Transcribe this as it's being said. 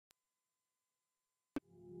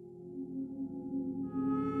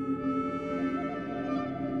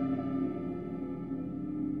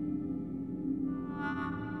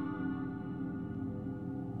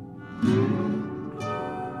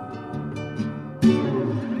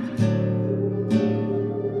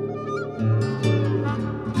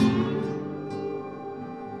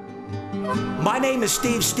name is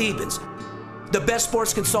Steve Stevens, the best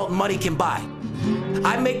sports consultant money can buy.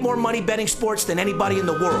 I make more money betting sports than anybody in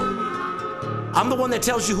the world. I'm the one that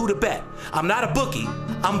tells you who to bet. I'm not a bookie,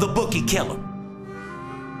 I'm the bookie killer.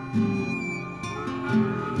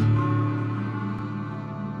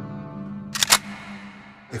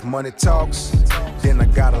 If money talks, then I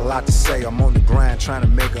got a lot to say. I'm on the grind trying to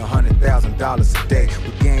make $100,000 a day.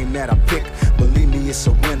 With game that I pick, believe me, it's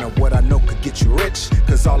a winner. What I know could get you rich,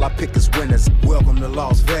 cause all I pick is winners. Welcome to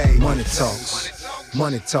Las Vegas. Money talks,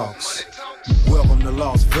 money talks. Welcome to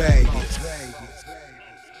Las Vegas.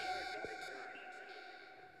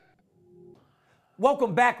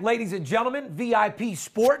 Welcome back, ladies and gentlemen. VIP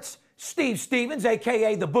Sports. Steve Stevens,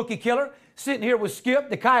 a.k.a. the Bookie Killer, sitting here with Skip,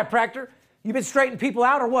 the chiropractor. You been straightening people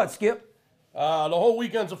out or what, Skip? The whole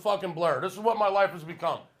weekend's a fucking blur. This is what my life has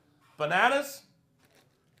become. Bananas,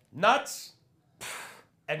 nuts,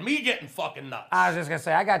 and me getting fucking nuts. I was just going to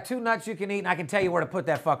say, I got 2 nuts you can eat, and I can tell you where to put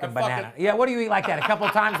that fucking banana. Yeah, what do you eat like that? A couple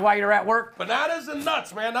of times while you're at work? Bananas and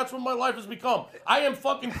nuts, man. That's what my life has become. I am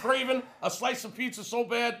fucking craving a slice of pizza so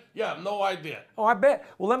bad, you have no idea. Oh, I bet.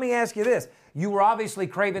 Well, let me ask you this. You were obviously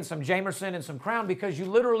craving some Jamerson and some Crown because you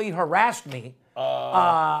literally harassed me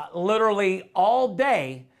literally all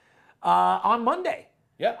day on Monday.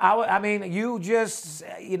 Yeah. I mean, you just,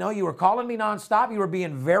 you were calling me nonstop. You were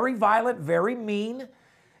being very violent, very mean.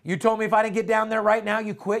 You told me if I didn't get down there right now,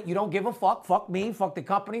 you quit. You don't give a fuck. Fuck me, fuck the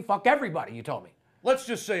company, fuck everybody, you told me. Let's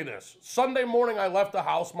just say this. Sunday morning I left the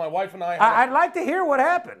house. My wife and I I'd like to hear what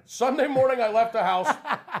happened. Sunday morning I left the house.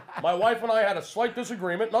 My wife and I had a slight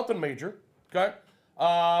disagreement, nothing major, okay?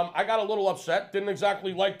 I got a little upset. Didn't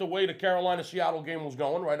exactly like the way the Carolina-Seattle game was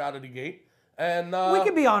going right out of the gate. And we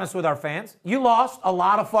can be honest with our fans. You lost a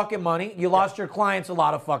lot of fucking money. You lost your clients a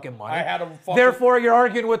lot of fucking money. I had a fucking... Therefore, you're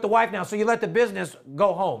arguing with the wife now. So you let the business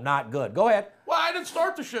go home. Not good. Go ahead. Well, I didn't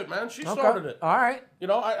start the shit, man. She started it. All right. You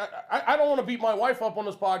know, I don't want to beat my wife up on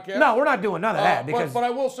this podcast. No, we're not doing none of that. But I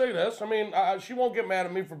will say this. I mean, she won't get mad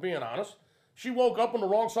at me for being honest. She woke up on the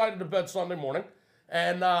wrong side of the bed Sunday morning.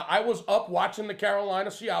 And I was up watching the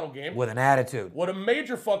Carolina-Seattle game. With an attitude. With a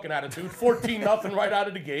major fucking attitude. 14-0 right out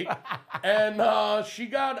of the gate. And she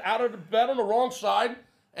got out of the bed on the wrong side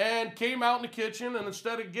and came out in the kitchen. And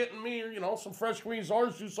instead of getting me, some fresh squeezed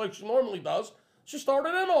orange juice like she normally does, she started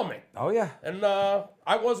in on me. Oh, yeah. And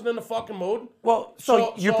I wasn't in the fucking mood. Well,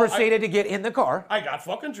 so you proceeded to get in the car. I got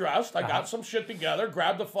fucking dressed. I got some shit together,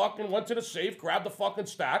 went to the safe, grabbed the fucking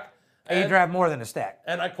stack. And you drive more than a stack.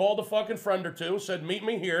 And I called a fucking friend or two, said, meet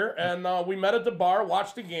me here. And we met at the bar,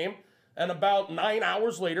 watched the game. And about 9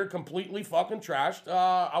 hours later, completely fucking trashed.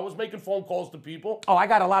 I was making phone calls to people. Oh, I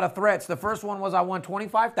got a lot of threats. The first one was I won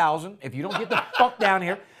 $25,000. If you don't get the fuck down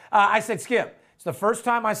here. I said, Skip, it's the first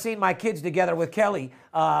time I've seen my kids together with Kelly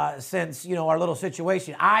since, our little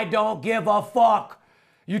situation. I don't give a fuck.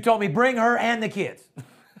 You told me bring her and the kids.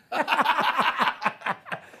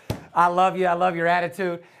 I love you. I love your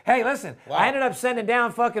attitude. Hey, listen, wow. I ended up sending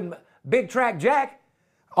down fucking Big Track Jack.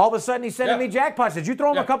 All of a sudden, he's sending me jackpots. Did you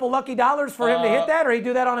throw him a couple lucky dollars for him to hit that, or he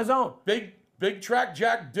do that on his own? Big Track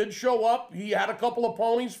Jack did show up. He had a couple of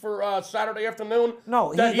ponies for Saturday afternoon.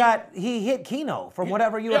 No, he hit Keno from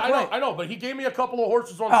whatever you were playing. I know, but he gave me a couple of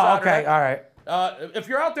horses on Saturday. Okay, all right. If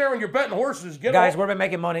you're out there and you're betting horses, guys, we've been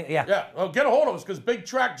making money. Yeah. Yeah. Well, get a hold of us because Big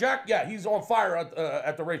Track Jack, he's on fire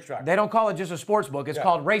at the racetrack. They don't call it just a sports book. It's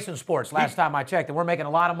called Racing Sports. Last time I checked, and we're making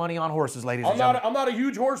a lot of money on horses, ladies and gentlemen. I'm not a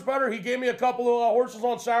huge horse bettor. He gave me a couple of horses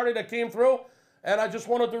on Saturday that came through. And I just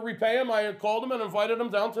wanted to repay him. I called him and invited him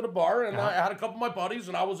down to the bar, and I had a couple of my buddies,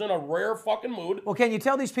 and I was in a rare fucking mood. Well, can you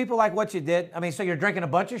tell these people what you did? I mean, so you're drinking a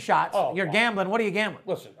bunch of shots. You're gambling. What are you gambling?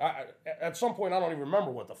 Listen, at some point, I don't even remember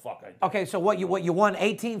what the fuck I did. Okay, so what you won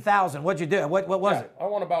 $18,000. What'd you do? What was it? I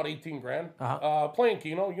won about 18 grand. Playing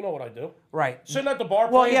Keno, you know what I do. Right. Sitting at the bar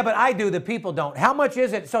playing. Well, yeah, but I do. The people don't. How much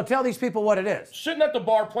is it? So tell these people what it is. Sitting at the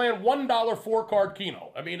bar playing $1 4-card Keno.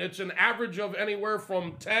 I mean, it's an average of anywhere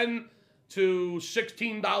from $10 to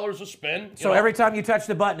 $16 a spin. So every time you touch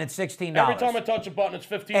the button, it's $16. Every time I touch a button, it's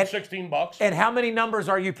 $16. And how many numbers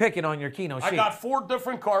are you picking on your Keno sheet? I got 4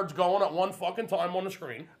 different cards going at one fucking time on the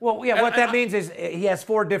screen. Well, yeah, what that means is he has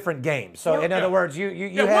 4 different games. So in other words,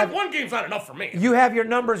 you have... One game's not enough for me. You have your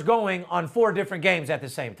numbers going on 4 different games at the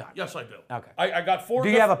same time. Yes, I do. Okay. I got 4... Do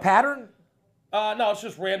you have a pattern? No, it's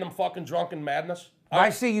just random fucking drunken madness. I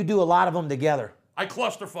see you do a lot of them together. I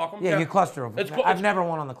cluster fuck them. Yeah, you cluster them. I've never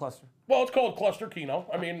won on the cluster. Well, it's called cluster Keno.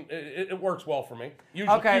 I mean, it works well for me.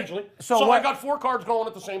 Usually. So I got 4 cards going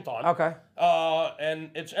at the same time. Okay. And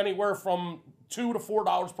it's anywhere from $2 to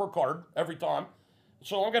 $4 per card every time.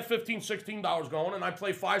 So I got $15, $16 going, and I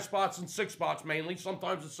play 5 spots and 6 spots mainly.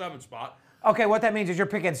 Sometimes a 7 spot. Okay, what that means is you're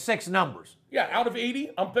picking 6 numbers. Yeah, out of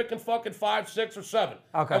 80, I'm picking fucking 5, 6, or 7.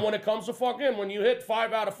 Okay. And when it comes to fucking, when you hit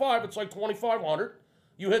 5 out of 5, it's like 2,500.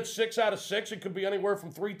 You hit 6 out of 6, it could be anywhere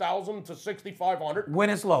from 3,000 to 6,500. When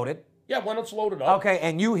it's loaded. Yeah, when it's loaded up. Okay,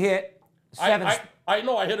 and you hit 7. I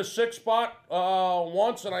know I hit a 6 spot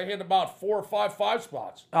once, and I hit about 4 or 5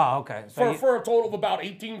 spots. Oh, okay. So For a total of about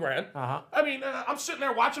 18 grand. Uh-huh. I mean, I'm sitting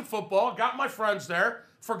there watching football, got my friends there,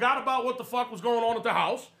 forgot about what the fuck was going on at the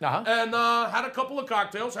house, Uh-huh. and had a couple of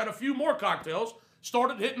cocktails, had a few more cocktails,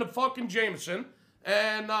 started hitting the fucking Jameson,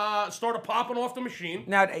 and started popping off the machine.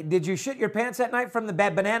 Now, did you shit your pants that night from the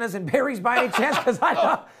bad bananas and berries by any chance? Because I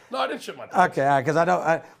know. No, I didn't shit my pants. Okay, because I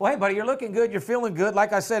know. Well, hey, buddy, you're looking good. You're feeling good.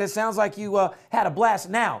 Like I said, it sounds like you had a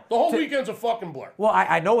blast. Now, The whole weekend's a fucking blur. well,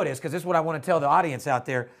 I know it is because this is what I want to tell the audience out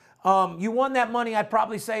there. You won that money, I'd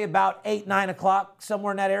probably say about 8, 9 o'clock,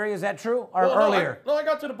 somewhere in that area. Is that true? Or Well, earlier? No, I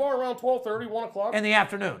got to the bar around 12:30, 1 o'clock. In the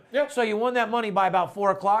afternoon. Yeah. So you won that money by about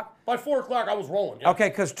 4 o'clock? By 4 o'clock, I was rolling. Yeah. Okay,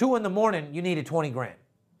 because 2 in the morning, you needed 20 grand.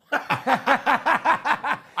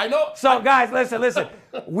 I know. So, guys, listen.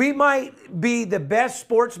 We might be the best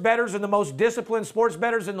sports bettors and the most disciplined sports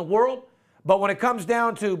bettors in the world, but when it comes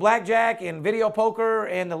down to blackjack and video poker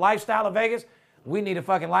and the lifestyle of Vegas, we need a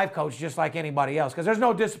fucking life coach just like anybody else because there's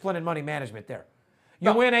no discipline in money management there.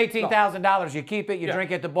 You win $18,000, you keep it, you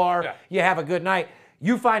drink at the bar, you have a good night.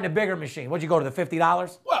 You find a bigger machine. What'd you go to, the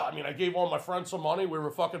 $50? Well, I mean, I gave all my friends some money. We were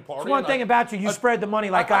fucking partying. One thing about you, you spread the money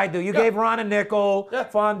like I do. You gave Ron a nickel,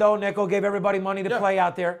 Fondo a nickel, gave everybody money to play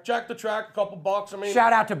out there. Jack the track, a couple bucks. I mean,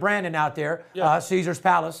 Shout out to Brandon out there, Caesar's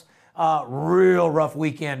Palace. Real rough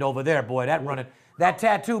weekend over there, boy. That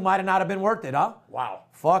tattoo might have not have been worth it, huh? wow.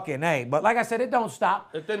 Fucking A. But like I said, it don't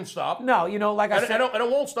stop. It didn't stop. No, like I said. And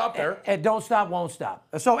it won't stop there. It don't stop, won't stop.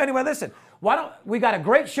 So anyway, listen. We got a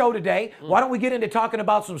great show today. Why don't we get into talking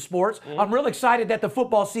about some sports? I'm real excited that the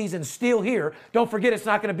football season's still here. Don't forget it's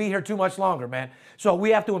not going to be here too much longer, man. So we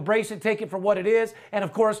have to embrace it, take it for what it is, and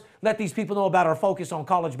of course, let these people know about our focus on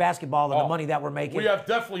college basketball and the money that we're making. We have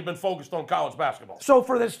definitely been focused on college basketball. So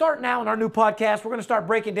for the start now in our new podcast, we're going to start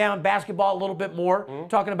breaking down basketball a little bit more,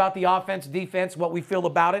 talking about the offense, defense, what we feel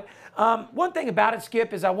about it. One thing about it,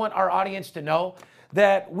 Skip, is I want our audience to know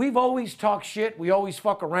that we've always talked shit, we always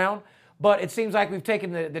fuck around, but it seems like we've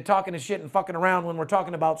taken the talking of shit and fucking around when we're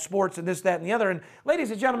talking about sports and this, that, and the other. And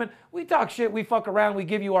ladies and gentlemen, we talk shit, we fuck around, we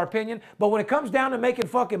give you our opinion, but when it comes down to making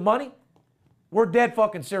fucking money, we're dead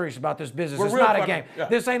fucking serious about this business. It's not a game.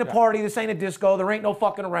 This ain't a party. This ain't a disco. There ain't no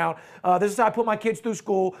fucking around. This is how I put my kids through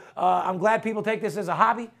school. I'm glad people take this as a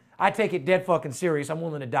hobby. I take it dead fucking serious. I'm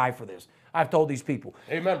willing to die for this. I've told these people.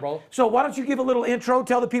 Amen, brother. So why don't you give a little intro,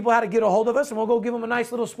 tell the people how to get a hold of us, and we'll go give them a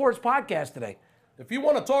nice little sports podcast today. If you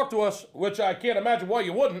want to talk to us, which I can't imagine why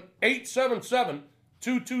you wouldn't,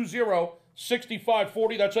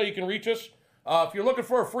 877-220-6540. That's how you can reach us. If you're looking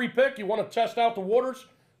for a free pick, you want to test out the waters,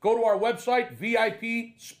 go to our website,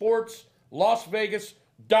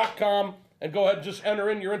 VIPSportsLasVegas.com, and go ahead and just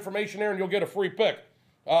enter in your information there, and you'll get a free pick.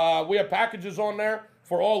 We have packages on there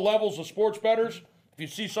for all levels of sports bettors. If you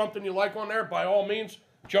see something you like on there, by all means,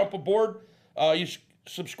 jump aboard. You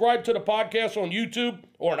subscribe to the podcast on YouTube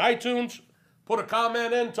or on iTunes. Put a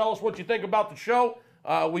comment in. Tell us what you think about the show.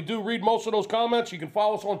 We do read most of those comments. You can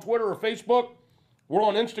follow us on Twitter or Facebook. We're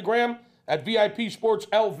on Instagram at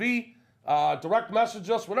VIPSportsLV. Direct message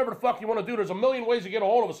us, whatever the fuck you want to do. There's a million ways to get a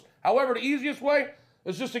hold of us. However, the easiest way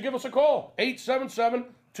is just to give us a call.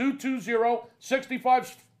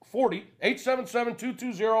 877-220-6540.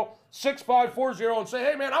 877-220-6540 and say,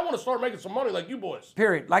 hey, man, I want to start making some money like you boys.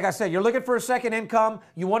 Period. Like I said, you're looking for a second income.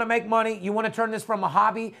 You want to make money. You want to turn this from a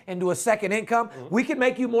hobby into a second income. We can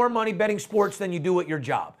make you more money betting sports than you do at your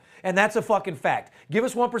job. And that's a fucking fact. Give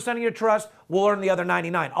us 1% of your trust. We'll earn the other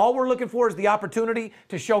 99. All we're looking for is the opportunity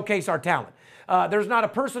to showcase our talent. There's not a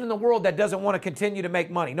person in the world that doesn't want to continue to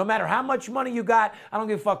make money. No matter how much money you got, I don't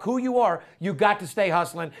give a fuck who you are, you got to stay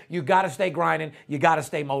hustling, you got to stay grinding, you got to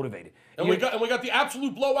stay motivated. And we got the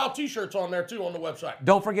Absolute Blowout t-shirts on there, too, on the website.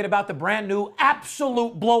 Don't forget about the brand new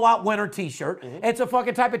Absolute Blowout Winner t-shirt. It's a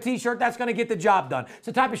fucking type of t-shirt that's going to get the job done. It's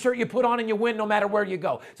the type of shirt you put on and you win no matter where you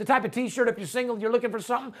go. It's the type of t-shirt, if you're single, you're looking for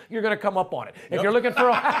something, you're going to come up on it. If you're looking for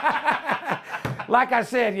a... Like I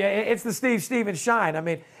said, it's the Steve Stevens shine. I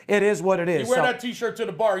mean, it is what it is. You wear that t-shirt to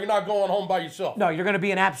the bar, you're not going home by yourself. No, you're going to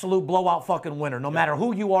be an absolute blowout fucking winner. No matter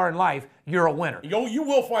who you are in life, you're a winner. You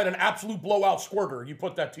will find an absolute blowout squirter. You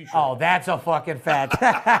put that t-shirt on. on. That's a fucking fact.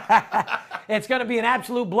 It's going to be an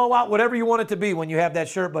absolute blowout, whatever you want it to be when you have that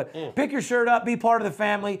shirt. But pick your shirt up, be part of the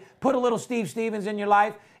family, put a little Steve Stevens in your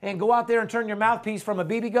life, and go out there and turn your mouthpiece from a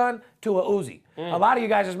BB gun to a Uzi. A lot of you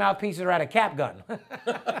guys' mouthpieces are at a cap gun.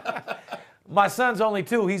 My son's only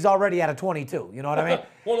 2. He's already at a 22. You know what I mean?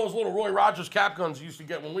 One of those little Roy Rogers cap guns you used to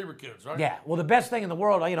get when we were kids, right? Yeah. Well, the best thing in the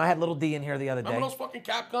world, I had little D in here the other day. Remember those fucking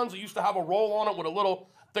cap guns that used to have a roll on it with a little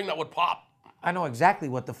thing that would pop? I know exactly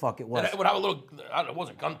what the fuck it was. It would have a little, it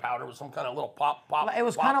wasn't gunpowder, it was some kind of little pop. It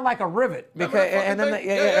was kind of like a rivet. Remember that fucking And then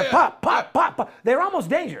thing? pop. They're almost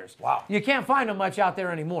dangerous. Wow. You can't find them much out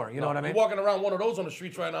there anymore. You know what I mean? You're walking around one of those on the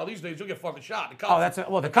streets right now these days, you'll get fucking shot. The cops,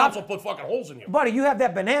 the cops will put fucking holes in you. Buddy, you have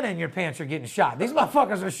that banana in your pants, you're getting shot. These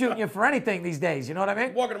motherfuckers are shooting you for anything these days. You know what I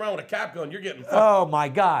mean? Walking around with a cap gun, you're getting Oh, my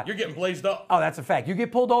God. You're getting blazed up. Oh, that's a fact. You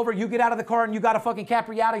get pulled over, you get out of the car, and you got a fucking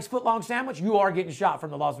Capriati's footlong sandwich, you are getting shot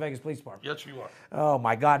from the Las Vegas Police Department. Yes, you are. Oh,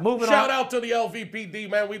 my God. Moving on. Shout out to the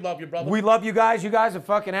LVPD, man. We love you, brother. We love you guys. You guys have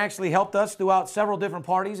fucking actually helped us throughout several different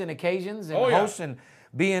parties and occasions and hosts and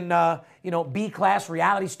being, B-class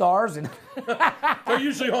reality stars. And They're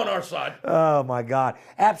usually on our side. Oh, my God.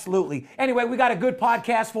 Absolutely. Anyway, we got a good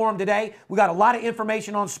podcast for them today. We got a lot of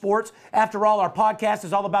information on sports. After all, our podcast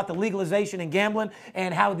is all about the legalization and gambling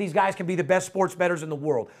and how these guys can be the best sports bettors in the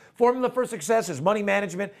world. Formula for success is money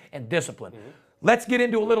management and discipline. Mm-hmm. Let's get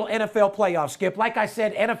into a little NFL playoff, Skip. Like I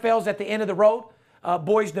said, NFL's at the end of the road.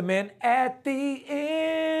 Boys to men at the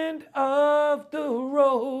end of the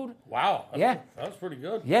road. Wow. Yeah. That's pretty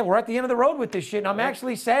good. Yeah, we're at the end of the road with this shit, and I'm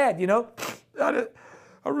actually sad,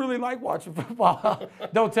 I really like watching football.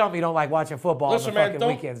 Don't tell me you don't like watching football Listen, on the man, fucking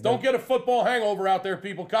weekends. don't get a football hangover out there,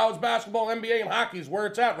 people. College basketball, NBA, and hockey is where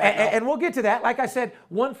it's at right now. And we'll get to that. Like I said,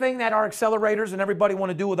 one thing that our accelerators and everybody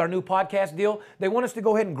want to do with our new podcast deal, they want us to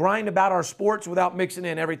go ahead and grind about our sports without mixing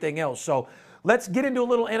in everything else. So let's get into a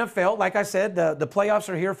little NFL. Like I said, the playoffs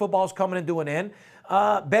are here. Football's coming into an end.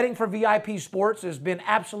 Betting for VIP sports has been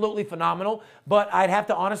absolutely phenomenal, but I'd have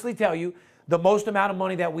to honestly tell you, the most amount of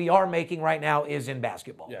money that we are making right now is in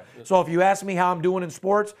basketball. Yeah. So if you ask me how I'm doing in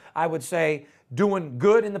sports, I would say doing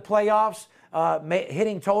good in the playoffs,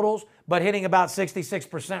 hitting totals, but hitting about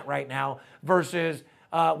 66% right now versus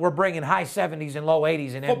we're bringing high 70s and low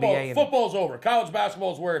 80s in NBA. Football's over. College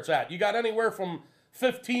basketball is where it's at. You got anywhere from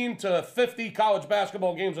 15 to 50 college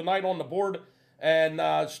basketball games a night on the board. And,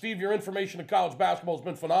 Steve, your information in college basketball has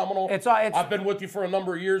been phenomenal. I've been with you for a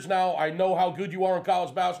number of years now. I know how good you are in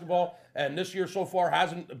college basketball, and this year so far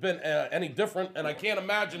hasn't been any different. And I can't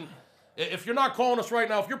imagine, if you're not calling us right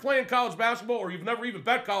now, if you're playing college basketball or you've never even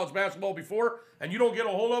bet college basketball before and you don't get a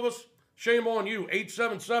hold of us, shame on you.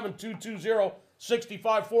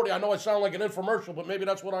 877-220-6540. I know I sound like an infomercial, but maybe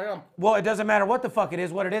that's what I am. Well, it doesn't matter what the fuck it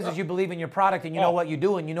is. What it is you believe in your product and you know what you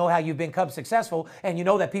do and you know how you've become successful and you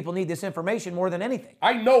know that people need this information more than anything.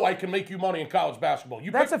 I know I can make you money in college basketball.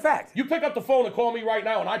 That's a fact. You pick up the phone and call me right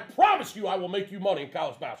now, and I promise you I will make you money in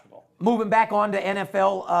college basketball. Moving back on to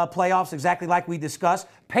NFL playoffs, exactly like we discussed,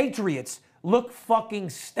 Patriots look fucking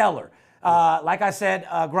stellar. Like I said,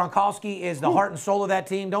 Gronkowski is the heart and soul of that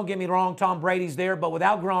team. Don't get me wrong, Tom Brady's there, but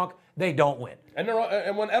without Gronk, they don't win. And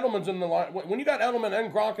when Edelman's in the line, when you got Edelman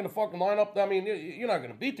and Gronk in the fucking lineup, I mean, you're not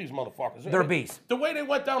going to beat these motherfuckers. They're beasts. The way they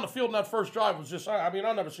went down the field in that first drive was just, I've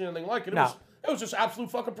never seen anything like it. It was just absolute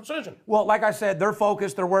fucking precision. Well, like I said, they're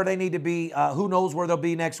focused. They're where they need to be. Who knows where they'll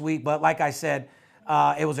be next week? But like I said,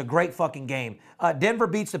 it was a great fucking game. Denver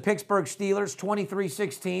beats the Pittsburgh Steelers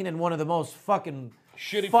 23-16 in one of the most fucking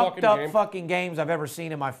fucked up fucking games I've ever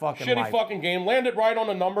seen in my fucking life. Shitty fucking game. Landed right on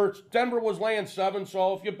the number. Denver was laying 7,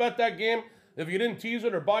 so if you bet that game, if you didn't tease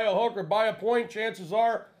it or buy a hook or buy a point, chances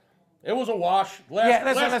are it was a wash.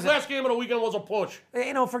 Last game of the weekend was a push.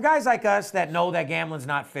 You know, for guys like us that know that gambling's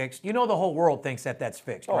not fixed, you know the whole world thinks that that's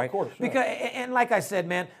fixed, right? Of course. Because, and like I said,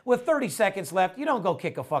 man, with 30 seconds left, you don't go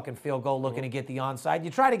kick a fucking field goal looking to get the onside. You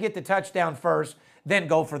try to get the touchdown first, then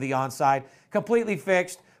go for the onside. Completely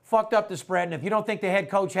fixed. Fucked up the spread, and if you don't think the head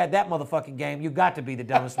coach had that motherfucking game, you got to be the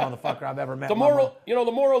dumbest motherfucker I've ever met. The moral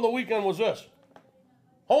of the weekend was this.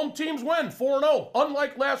 Home teams win 4-0,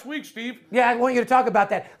 unlike last week, Steve. Yeah, I want you to talk about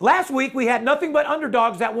that. Last week we had nothing but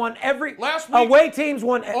underdogs that won every. Last week, away teams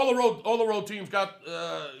won. All the road teams got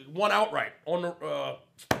won outright on the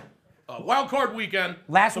wild card weekend.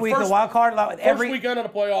 Last week the wild card first weekend of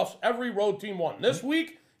the playoffs, every road team won. This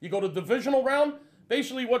week you go to divisional round.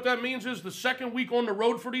 Basically, what that means is the second week on the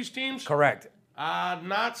road for these teams. Correct.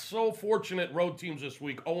 Not so fortunate road teams this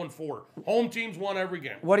week, 0-4. Home teams won every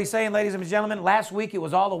game. What he's saying, ladies and gentlemen, last week it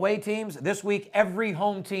was all away teams. This week, every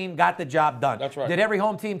home team got the job done. That's right. Did every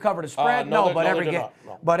home team cover the spread?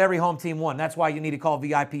 But every home team won. That's why you need to call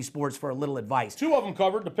VIP Sports for a little advice. 2 of them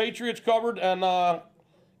covered. The Patriots covered and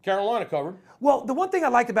Carolina covered. Well, the one thing I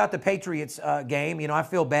liked about the Patriots game, I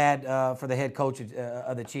feel bad for the head coach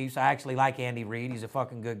of the Chiefs. I actually like Andy Reid. He's a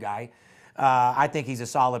fucking good guy. I think he's a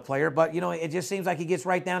solid player, but, it just seems like he gets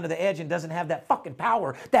right down to the edge and doesn't have that fucking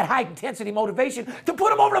power, that high-intensity motivation to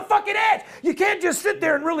put him over the fucking edge. You can't just sit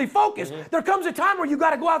there and really focus. There comes a time where you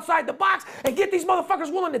got to go outside the box and get these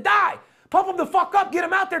motherfuckers willing to die. Pump them the fuck up, get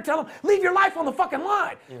them out there, tell them, leave your life on the fucking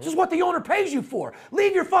line. This is what the owner pays you for.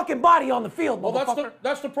 Leave your fucking body on the field, well, motherfucker.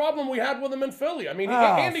 that's the problem we had with him in Philly. I mean,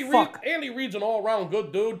 fuck. Andy Reid's an all-around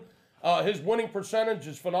good dude. His winning percentage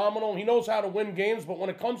is phenomenal. He knows how to win games, but when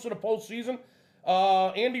it comes to the postseason,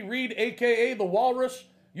 Andy Reid, a.k.a. the Walrus,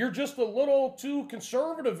 you're just a little too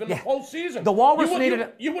conservative in the postseason. The Walrus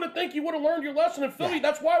you would have think you would have learned your lesson in Philly.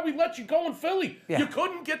 That's why we let you go in Philly. You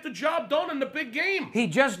couldn't get the job done in the big game. He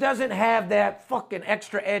just doesn't have that fucking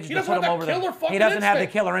extra edge to put him over there. He doesn't have the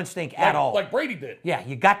killer instinct at all. Like Brady did. Yeah,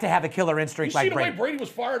 you got to have a killer instinct like Brady. You see the way Brady was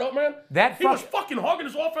fired up, man? He was fucking hugging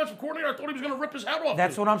his offensive coordinator. I thought he was going to rip his head off.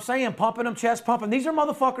 That's what I'm saying. Pumping them, chest pumping. These are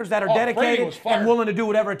motherfuckers that are dedicated and willing to do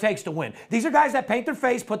whatever it takes to win. These are guys that paint their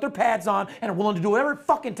face, put their pads on, and are willing to do whatever it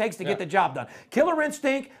fucking takes to get the job done. Killer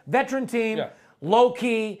instinct, veteran team,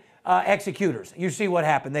 low-key executors. You see what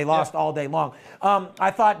happened. They lost all day long.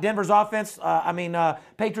 I thought Denver's offense,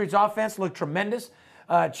 Patriots offense looked tremendous.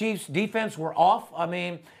 Chiefs defense were off. I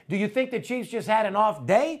mean, do you think the Chiefs just had an off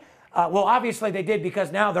day? Well, obviously they did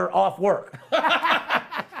because now they're off work. No,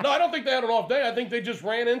 I don't think they had an off day. I think they just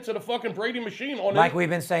ran into the fucking Brady machine we've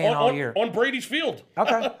been saying all year. On Brady's field.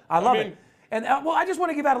 Okay, I love it. And, I just want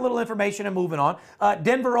to give out a little information and moving on.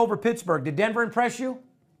 Denver over Pittsburgh. Did Denver impress you?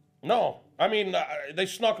 No. I mean, they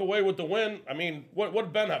snuck away with the win. I mean, what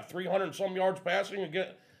did Ben have? 300-some yards passing again?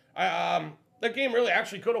 That game really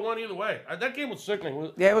actually could have won either way. That game was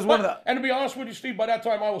sickening. Yeah, it was one of the... And to be honest with you, Steve, by that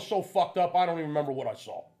time I was so fucked up, I don't even remember what I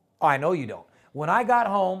saw. Oh, I know you don't. When I got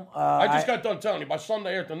home... I just got done telling you, by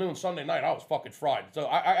Sunday afternoon, Sunday night, I was fucking fried. So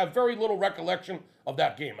I have very little recollection of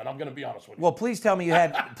that game, and I'm going to be honest with you. Well, please tell me you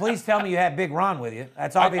had Big Ron with you.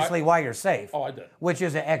 That's obviously why you're safe. Oh, I did. Which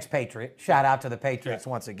is an ex-Patriot. Shout out to the Patriots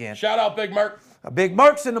once again. Shout out Big Merc. Big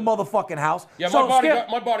Merc's in the motherfucking house. Yeah,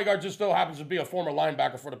 my bodyguard just still happens to be a former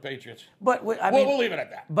linebacker for the Patriots. But we'll leave it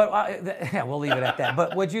at that. But we'll leave it at that.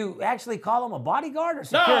 But would you actually call him a bodyguard or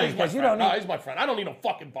security? No, he's my friend. He's my friend. I don't need a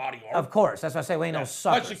fucking bodyguard. Of course, that's why I say we ain't no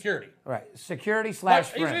suckers. That's security. Right, security / friend.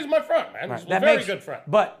 He's my friend, man. Right. He's a very good friend.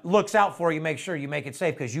 But looks out for you. Make sure you make it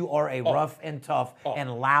safe because you are a rough and tough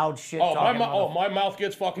and loud shit talking. My mouth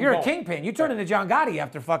gets fucking. You're a kingpin. You turn into John Gotti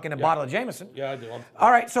after fucking a bottle of Jameson. Yeah, I do. All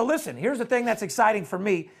right, so listen. Here's the thing that's exciting for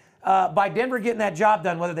me. By Denver getting that job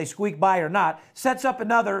done, whether they squeak by or not, sets up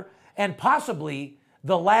another and possibly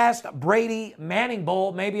the last Brady-Manning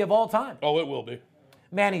Bowl maybe of all time. Oh, it will be.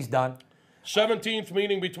 Manny's done. 17th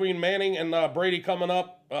meeting between Manning and Brady coming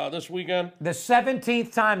up this weekend. The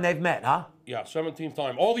 17th time they've met, huh? Yeah, 17th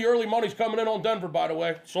time. All the early money's coming in on Denver, by the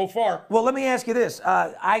way, so far. Well, let me ask you this.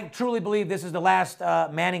 I truly believe this is the last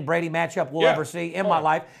Manning-Brady matchup we'll ever see in my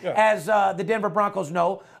life. Yeah. As the Denver Broncos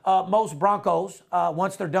know, most Broncos,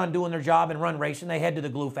 once they're done doing their job and run racing, they head to the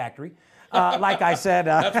glue factory. Like I said.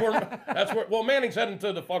 That's where. Well, Manning's heading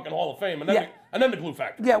to the fucking Hall of Fame, and then the glue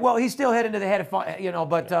factory. Yeah, well, he's still heading to the head of,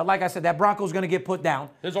 but like I said, that Bronco's going to get put down.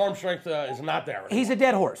 His arm strength is not there anymore. He's a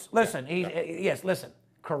dead horse. Listen, listen.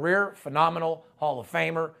 Career, phenomenal, Hall of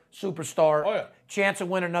Famer, superstar. Oh, yeah. Chance of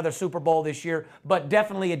winning another Super Bowl this year, but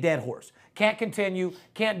definitely a dead horse. Can't continue,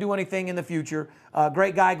 can't do anything in the future.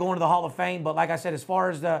 Great guy going to the Hall of Fame, but like I said, as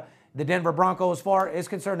far as the Denver Broncos is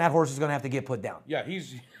concerned, that horse is going to have to get put down. Yeah,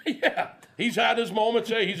 he's had his moments.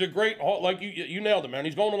 Hey, he's a great, like you nailed it, man.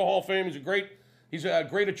 He's going to the Hall of Fame. He's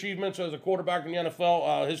had great achievements as a quarterback in the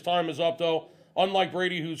NFL. His time is up, though. Unlike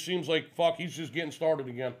Brady, who seems like, he's just getting started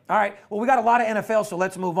again. All right. Well, we got a lot of NFL, so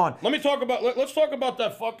let's move on. Let's talk about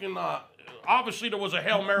that fucking, obviously there was a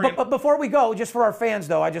Hail Mary. But before we go, just for our fans,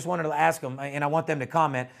 though, I just wanted to ask them, and I want them to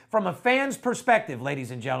comment. From a fan's perspective, ladies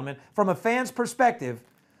and gentlemen, from a fan's perspective,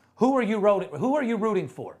 who are you rooting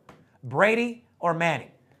for? Brady or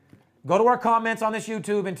Manning? Go to our comments on this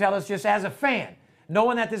YouTube and tell us just as a fan,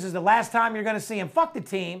 knowing that this is the last time you're going to see him. Fuck the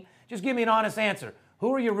team. Just give me an honest answer.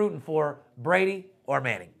 Who are you rooting for, Brady or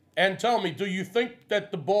Manning? And tell me, do you think that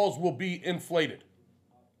the balls will be inflated?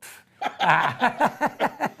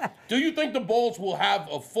 Do you think the balls will have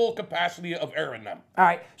a full capacity of air in them? All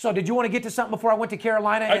right. So did you want to get to something before I went to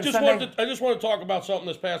Carolina and Sunday? I just want to talk about something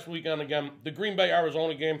this past weekend again. The Green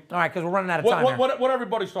Bay-Arizona game. All right, because we're running out of time what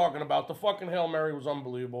everybody's talking about. The fucking Hail Mary was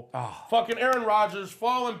unbelievable. Oh. Fucking Aaron Rodgers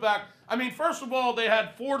falling back. I mean, first of all, they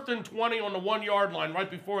had 4th and 20 on the 1-yard line. Right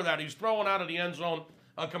before that, he's throwing out of the end zone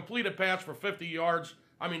a completed pass for 50 yards.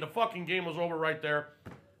 I mean, the fucking game was over right there.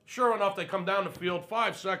 Sure enough, they come down the field,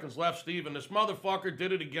 5 seconds left, Steve, and this motherfucker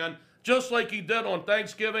did it again, just like he did on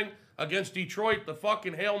Thanksgiving against Detroit, the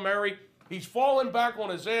fucking Hail Mary. He's falling back on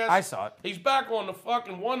his ass. I saw it. He's back on the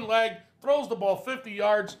fucking one leg, throws the ball 50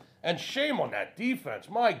 yards, and shame on that defense.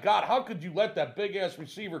 My God, how could you let that big-ass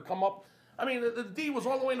receiver come up? I mean, the D was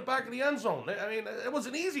all the way in the back of the end zone. I mean, it was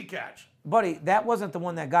an easy catch. Buddy, that wasn't the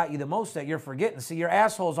one that got you the most that you're forgetting. See, your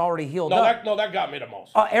asshole's already healed up. That got me the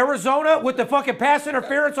most. Arizona with the fucking pass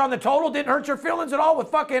interference on the total didn't hurt your feelings at all with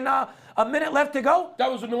fucking a minute left to go?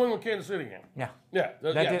 That was the New England-Kansas City game. Yeah. Yeah,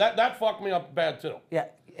 that fucked me up bad, too. Yeah,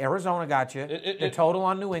 Arizona got you. The total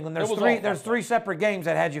on New England. There's three separate games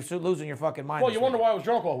that had you losing your fucking mind. Well, you wonder why I was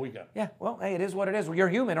drunk all weekend. Yeah, well, hey, it is what it is. You're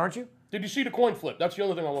human, aren't you? Did you see the coin flip? That's the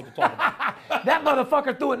other thing I want to talk about. That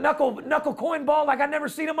motherfucker threw a knuckle coin ball like I never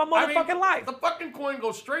seen in my motherfucking life. The fucking coin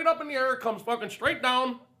goes straight up in the air, comes fucking straight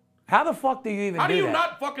down. How the fuck do you even do that? How do you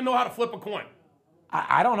not fucking know how to flip a coin?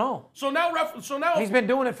 I don't know. So now he's been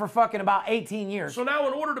doing it for fucking about 18 years. So now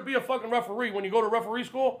in order to be a fucking referee, when you go to referee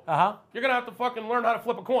school, you're gonna have to fucking learn how to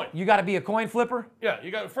flip a coin. You got to be a coin flipper?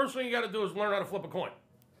 Yeah, first thing you got to do is learn how to flip a coin.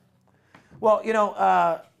 Well,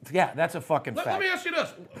 yeah, that's a fucking fact. Let me ask you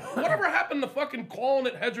this: whatever happened to fucking calling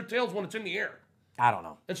it heads or tails when it's in the air? I don't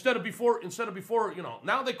know. Instead of before,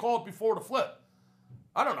 now they call it before the flip.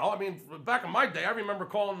 I don't know. I mean, back in my day, I remember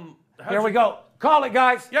calling. Here we go. Call it,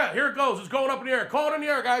 guys. Yeah, here it goes. It's going up in the air. Call it in the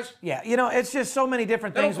air, guys. Yeah, it's just so many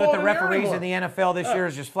different things with the referees in the NFL this year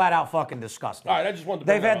is just flat out fucking disgusting. All right, I just wanted to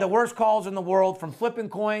They've had the worst calls in the world, from flipping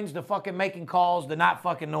coins to fucking making calls to not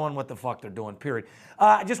fucking knowing what the fuck they're doing, period.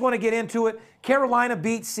 I just want to get into it. Carolina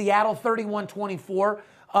beats Seattle 31-24.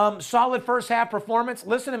 Solid first half performance.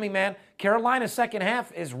 Listen to me, man. Carolina's second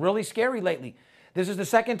half is really scary lately. This is the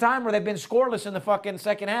second time where they've been scoreless in the fucking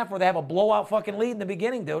second half, where they have a blowout fucking lead in the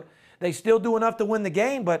beginning, dude. They still do enough to win the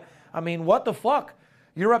game, but, I mean, what the fuck?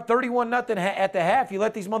 You're up 31-0 at the half. You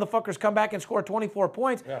let these motherfuckers come back and score 24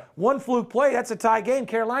 points. Yeah. One fluke play, that's a tie game.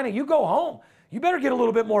 Carolina, you go home. You better get a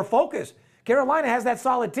little bit more focused. Carolina has that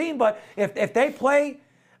solid team, but if they play,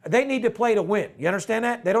 they need to play to win. You understand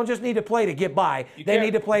that? They don't just need to play to get by. They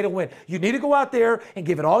need to play to win. You need to go out there and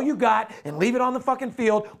give it all you got and leave it on the fucking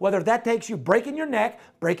field, whether that takes you breaking your neck,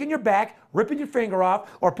 breaking your back, ripping your finger off,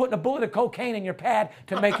 or putting a bullet of cocaine in your pad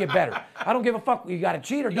to make it better. I don't give a fuck. You got to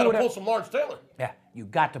cheat or do whatever. You got to pull some Lawrence Taylor. Yeah, you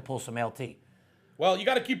got to pull some LT. Well, you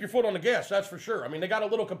got to keep your foot on the gas, that's for sure. I mean, they got a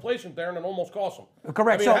little complacent there, and it almost cost them.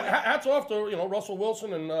 Correct. I mean, hats off to Russell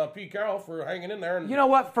Wilson and Pete Carroll for hanging in there and you know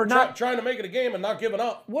what, for not trying to make it a game and not giving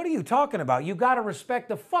up. What are you talking about? You got to respect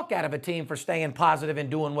the fuck out of a team for staying positive and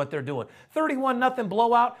doing what they're doing. 31-0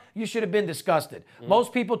 blowout. You should have been disgusted.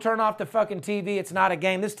 Most people turn off the fucking TV. It's not a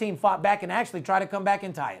game. This team fought back and actually tried to come back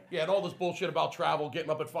and tie it. Yeah, and all this bullshit about travel,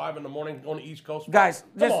 getting up at 5 in the morning on the East Coast. Guys,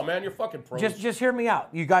 come on, man, you're fucking pros. Just hear me out.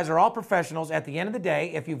 You guys are all professionals. At the end of the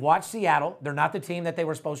day, if you've watched Seattle, they're not the team that they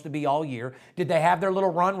were supposed to be all year. Did they have their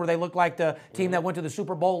little run where they looked like the team that went to the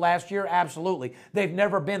Super Bowl last year? Absolutely. They've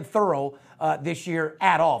never been thorough this year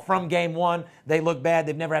at all. From game one, they look bad.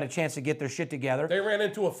 They've never had a chance to get their shit together. They ran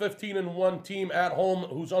into a 15-1 team at home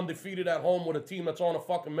who's undefeated at home with a team that's on a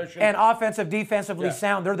fucking mission. And offensive, defensively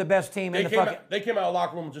sound. They're the best team in the fucking... They came out of the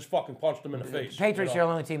locker room and just fucking punched them in the face. Patriots are the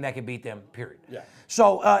only team that can beat them, period. Yeah.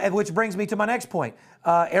 So, which brings me to my next point.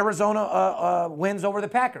 Arizona wins over the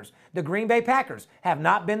Packers. The Green Bay Packers have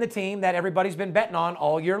not been the team that everybody's been betting on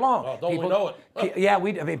all year long. Oh, don't we know it? Yeah,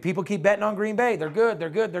 I mean, people keep betting on Green Bay. They're good.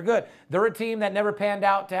 They're a team that never panned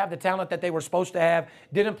out to have the talent that they were supposed to have,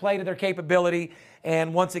 didn't play to their capability,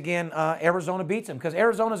 and once again, Arizona beats them because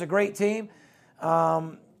Arizona's a great team.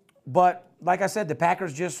 But like I said, the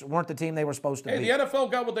Packers just weren't the team they were supposed to be. The NFL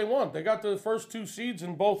got what they want. They got the first two seeds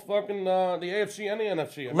in both fucking the AFC and the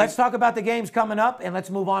NFC. Let's talk about the games coming up, and let's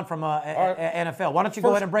move on from NFL. Why don't you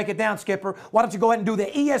go ahead and break it down, Skipper? Why don't you go ahead and do the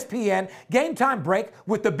ESPN Game Time Break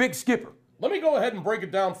with the Big Skipper? Let me go ahead and break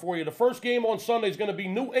it down for you. The first game on Sunday is going to be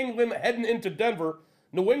New England heading into Denver.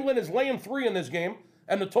 New England is laying 3 in this game,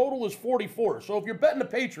 and the total is 44. So if you're betting the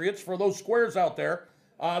Patriots, for those squares out there,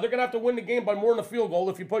 they're going to have to win the game by more than a field goal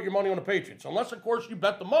if you put your money on the Patriots. Unless, of course, you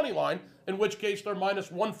bet the money line, in which case they're minus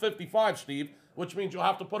 155, Steve, which means you'll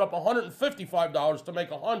have to put up $155 to make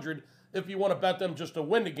 100 if you want to bet them just to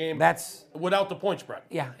win the game. That's without the point spread.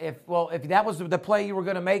 Yeah, if that was the play you were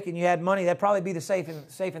going to make and you had money, that'd probably be the safe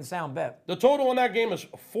and sound bet. The total in that game is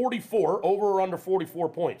 44, over or under 44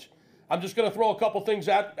 points. I'm just going to throw a couple things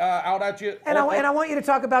out at you. And I want you to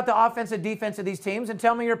talk about the offense and defense of these teams and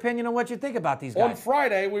tell me your opinion on what you think about these guys. On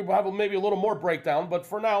Friday, we will have maybe a little more breakdown, but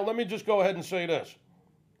for now, let me just go ahead and say this.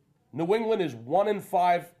 New England is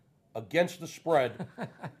 1-5 against the spread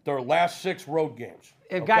their last 6 road games.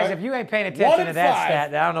 Guys, if you ain't paying attention to that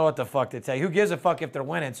stat, I don't know what the fuck to tell you. Who gives a fuck if they're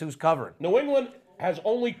winning? It's who's covering. New England has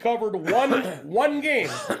only covered one game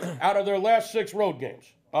out of their last 6 road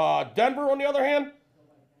games. Denver, on the other hand,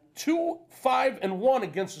 2-5-1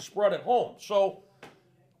 against the spread at home. So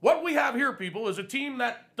what we have here, people, is a team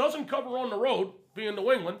that doesn't cover on the road, being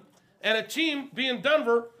New England, and a team, being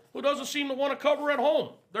Denver, who doesn't seem to want to cover at home.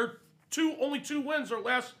 They're only 2 wins their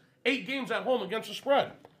last 8 games at home against the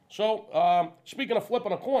spread. So, speaking of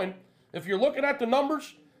flipping a coin, if you're looking at the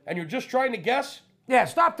numbers and you're just trying to guess, yeah,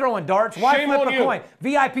 stop throwing darts. Why shame flip on a you. coin?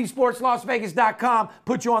 VIPSportsLasVegas.com,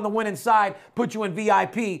 put you on the winning side, put you in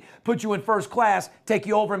VIP, put you in first class, take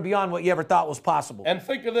you over and beyond what you ever thought was possible. and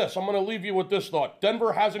think of this. I'm going to leave you with this thought.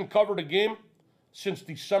 Denver hasn't covered a game since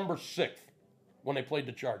December 6th when they played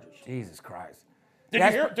the Chargers. Jesus Christ.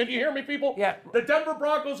 Did you hear me, people? Yeah. The Denver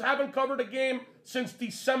Broncos haven't covered a game since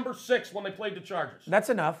December 6th when they played the Chargers. That's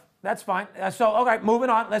enough. That's fine. Okay, moving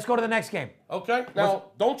on. Let's go to the next game. Okay?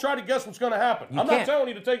 Now, don't try to guess what's going to happen. I'm can't. not telling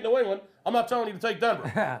you to take New England. I'm not telling you to take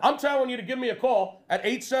Denver. I'm telling you to give me a call at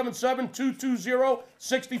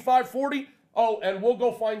 877-220-6540. Oh, and we'll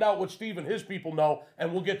go find out what Steve and his people know,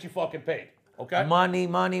 and we'll get you fucking paid. Okay? Money.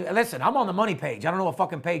 Listen, I'm on the money page. I don't know what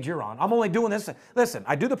fucking page you're on. I'm only doing this. Listen,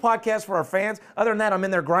 I do the podcast for our fans. Other than that, I'm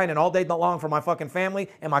in there grinding all day long for my fucking family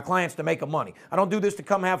and my clients to make money. I don't do this to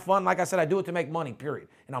come have fun. Like I said, I do it to make money, period.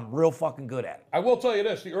 And I'm real fucking good at it. I will tell you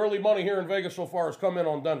this. The early money here in Vegas so far has come in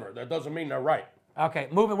on Denver. That doesn't mean they're right. Okay,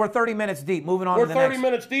 moving. We're 30 minutes deep. Moving on We're to the 30 next.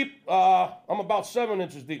 minutes deep. I'm about 7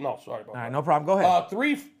 inches deep. No, sorry about All right, that. no problem. Go ahead.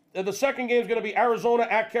 The second game is going to be Arizona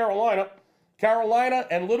at Carolina. Carolina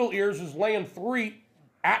and Little Ears is laying 3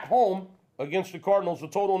 at home against the Cardinals. The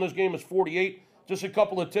total in this game is 48. Just a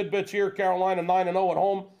couple of tidbits here. Carolina 9-0 at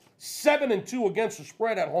home. 7-2 against the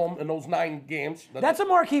spread at home in those 9 games. That's a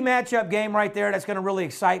marquee matchup game right there. That's going to really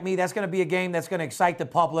excite me. That's going to be a game that's going to excite the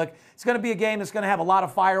public. It's going to be a game that's going to have a lot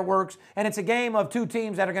of fireworks. And it's a game of 2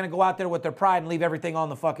 teams that are going to go out there with their pride and leave everything on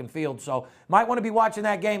the fucking field. So might want to be watching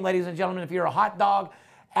that game, ladies and gentlemen, if you're a hot dog,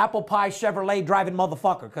 apple pie, Chevrolet driving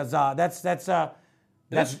motherfucker. Because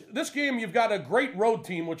This game, you've got a great road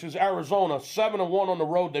team, which is Arizona, 7-1 on the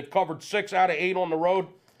road. They've covered 6 out of 8 on the road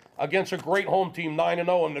against a great home team,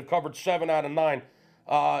 9-0, and they've covered 7 out of 9.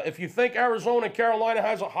 If you think Arizona and Carolina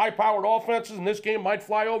has a high-powered offenses and this game might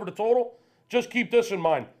fly over the total, just keep this in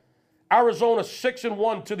mind. Arizona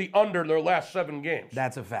 6-1 to the under their last 7 games.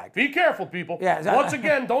 That's a fact. Be careful, people. Yeah, Once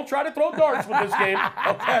again, don't try to throw darts with this game,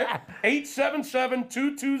 okay?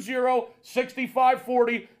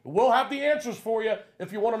 877-220-6540. We'll have the answers for you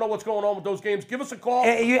if you want to know what's going on with those games. Give us a call.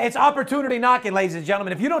 It's opportunity knocking, ladies and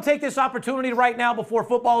gentlemen. If you don't take this opportunity right now before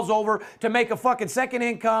football's over to make a fucking second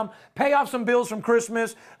income, pay off some bills from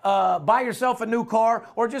Christmas, buy yourself a new car,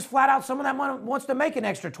 or just flat out someone that wants to make an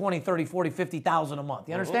extra 20, 30, 40, 50,000 a month.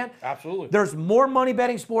 You understand? Absolutely. There's more money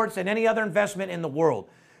betting sports than any other investment in the world.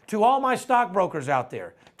 To all my stockbrokers out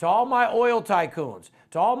there, to all my oil tycoons,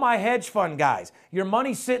 to all my hedge fund guys, your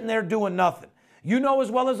money's sitting there doing nothing. You know as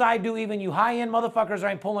well as I do, even you high-end motherfuckers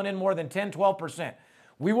ain't pulling in more than 10, 12%.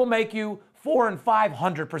 We will make you 400% and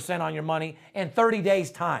 500% on your money in 30 days'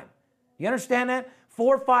 time. You understand that?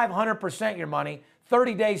 400-500% your money,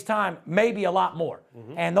 30 days' time, maybe a lot more.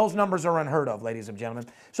 And those numbers are unheard of, ladies and gentlemen.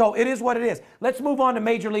 So it is what it is. Let's move on to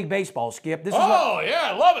Major League Baseball, Skip. This is yeah,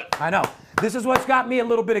 I love it. I know. This is what's got me a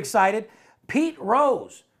little bit excited. Pete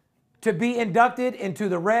Rose to be inducted into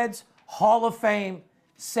the Reds Hall of Fame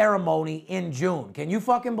ceremony in June. Can you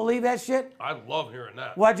fucking believe that shit? I love hearing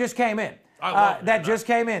that. Well, it just came in. I love hearing that just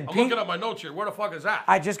came in. I'm Pete, looking at my notes here. Where the fuck is that?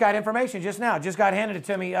 I just got information just now. Just got handed it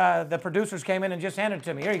to me. The producers came in and just handed it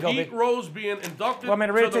to me. Here you go, Pete Vic. Rose being inducted Want me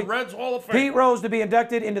to to read it the to you? Reds Hall of Fame. Pete Rose to be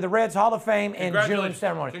inducted into the Reds Hall of Fame in June Congratulations.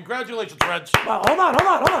 ceremony. Congratulations, Reds. Well, hold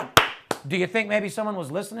on. Do you think maybe someone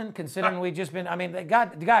was listening, considering we just been,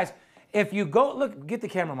 guys, if you go, look, get the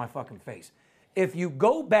camera on my fucking face. If you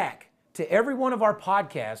go back to every one of our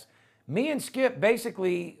podcasts, me and Skip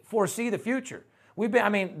basically foresee the future.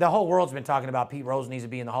 The whole world's been talking about Pete Rose needs to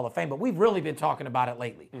be in the Hall of Fame, but we've really been talking about it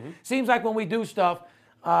lately. Seems like when we do stuff,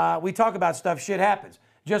 we talk about stuff, shit happens.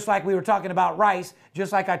 Just like we were talking about Rice,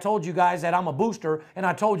 just like I told you guys that I'm a booster, and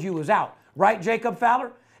I told you he was out. Right, Jacob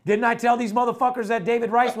Fowler? Didn't I tell these motherfuckers that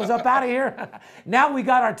David Rice was up out of here? Now we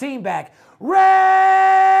got our team back.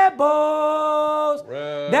 Rebels!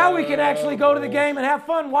 Now we can actually go to the game and have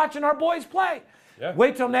fun watching our boys play. Yeah.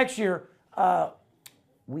 Wait till next year.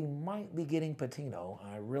 We might be getting Patino.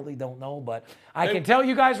 I really don't know, but I can tell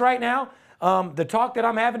you guys right now, the talk that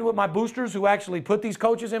I'm having with my boosters who actually put these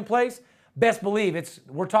coaches in place, best believe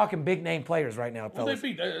we're talking big name players right now, Well, fellas.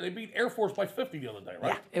 they beat Air Force by 50 the other day,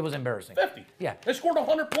 right? Yeah, it was embarrassing. 50. Yeah. They scored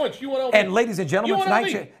 100 points. UNLV. And ladies and gentlemen,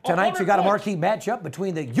 UNLV, tonight you got a 100 marquee matchup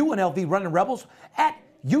between the UNLV Running Rebels at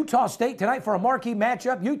Utah State tonight for a marquee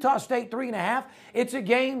matchup. Utah State 3.5. It's a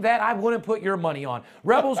game that I wouldn't put your money on.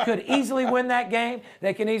 Rebels could easily win that game.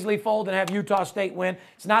 They can easily fold and have Utah State win.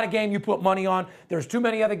 It's not a game you put money on. There's too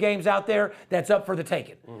many other games out there that's up for the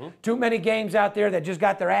taking. Too many games out there that just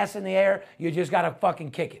got their ass in the air. You just got to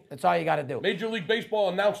fucking kick it. That's all you got to do. Major League Baseball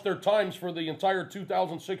announced their times for the entire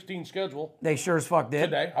 2016 schedule They sure as fuck did.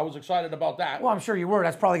 today. I was excited about that. Well, I'm sure you were.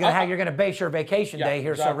 That's probably how you're going to base your vacation Yeah, day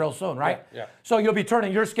here so exactly. real soon, right? Yeah. So you'll be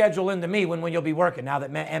turning your schedule into me when you'll be working now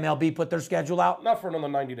that MLB put their schedule out? Not for another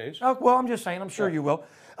 90 days. Oh, well, I'm just saying. I'm sure you will.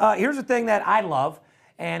 Here's the thing that I love,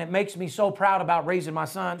 and it makes me so proud about raising my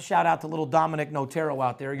son. Shout out to little Dominic Notero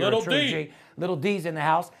out there. You're Little a true D. G. Little D's in the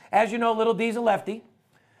house. As you know, Little D's a lefty.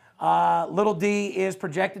 Little D is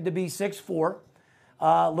projected to be 6'4".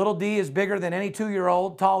 Little D is bigger than any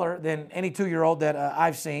 2-year-old, taller than any 2-year-old that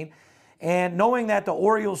I've seen. And knowing that the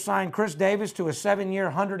Orioles signed Chris Davis to a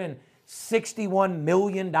 7-year, $161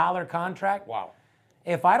 million contract. Wow.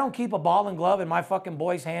 If I don't keep a ball and glove in my fucking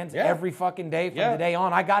boy's hands every fucking day from the day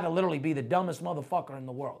on, I got to literally be the dumbest motherfucker in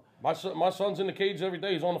the world. My son's in the cage every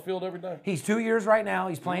day. He's on the field every day. He's 2 years right now.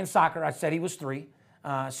 He's playing soccer. I said he was 3.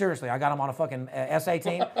 Seriously, I got him on a fucking SA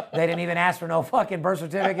team. They didn't even ask for no fucking birth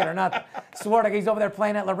certificate or nothing. Swear to God, he's over there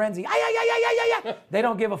playing at Lorenzi. They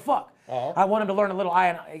don't give a fuck. I want him to learn a little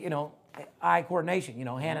eye coordination,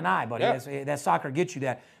 hand and eye, buddy. Yeah. That soccer gets you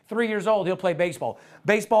that. 3 years old, he'll play baseball.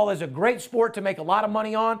 Baseball is a great sport to make a lot of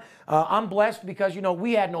money on. I'm blessed because,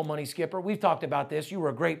 we had no money, Skipper. We've talked about this. You were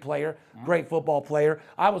a great player, great football player.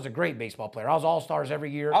 I was a great baseball player. I was all-stars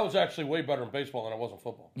every year. I was actually way better in baseball than I was in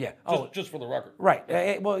football. Yeah. Just for the record. Right.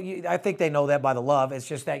 I think they know that by the love. It's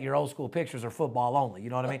just that your old school pictures are football only. You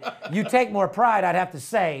know what I mean? You take more pride, I'd have to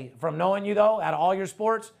say, from knowing you, though, out of all your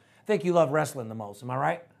sports, I think you love wrestling the most. Am I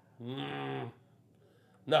right?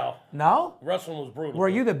 No. No? Wrestling was brutal. Were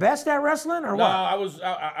you the best at wrestling or No, what?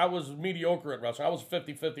 I was mediocre at wrestling. I was a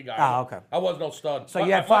 50-50 guy. Ah, okay. I was no stud. So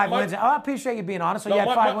you had 5 wins. I appreciate you being honest. So you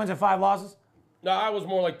had 5 wins and 5 losses? No, I was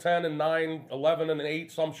more like 10 and 9, 11 and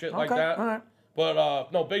 8, some shit like that. All right.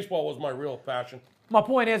 But no, baseball was my real passion. My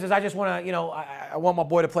point is I just want to, I want my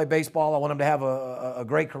boy to play baseball. I want him to have a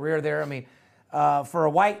great career there. I mean, for a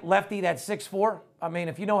white lefty that's 6'4", I mean,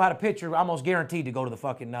 if you know how to pitch, you're almost guaranteed to go to the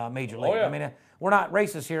fucking major league. Oh, yeah. I mean, we're not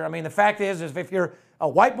racist here. I mean, the fact is if you're a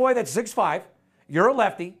white boy that's 6'5", you're a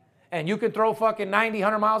lefty, and you can throw fucking 90,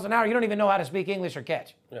 100 miles an hour, you don't even know how to speak English or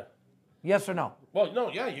catch. Yeah. Yes or no? Well,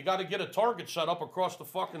 no, yeah, you got to get a target set up across the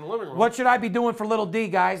fucking living room. What should I be doing for Little D,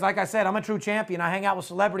 guys? Like I said, I'm a true champion. I hang out with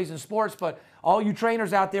celebrities in sports, but all you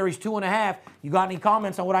trainers out there, he's 2.5. You got any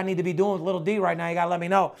comments on what I need to be doing with Little D right now? You got to let me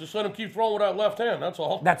know. Just let him keep throwing with that left hand, that's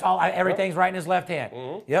all. That's all. Everything's right in his left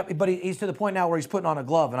hand. Yep, but he's to the point now where he's putting on a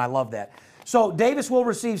glove, and I love that. So Davis will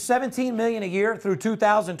receive $17 million a year through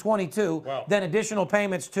 2022, Wow. then additional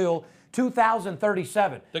payments till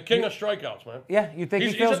 2037. The king of strikeouts, man. Yeah, you think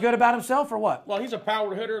he feels good about himself or what? Well, he's a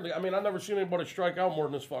power hitter. I mean, I've never seen anybody strike out more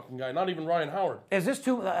than this fucking guy. Not even Ryan Howard. Is this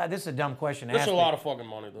too? This is a dumb question to This ask. is a lot of fucking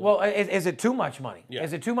money, though. Well, is it too much money? Yeah.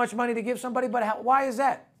 Is it too much money to give somebody? But why is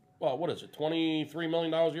that? Well, what is it, $23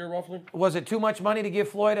 million a year, roughly? Was it too much money to give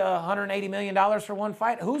Floyd $180 million for one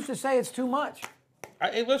fight? Who's to say it's too much?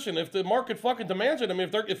 Hey, listen, if the market fucking demands it, I mean,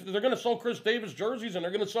 if they're going to sell Chris Davis jerseys and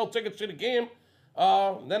they're going to sell tickets to the game,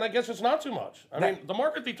 then I guess it's not too much. I mean, the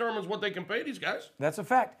market determines what they can pay these guys. That's a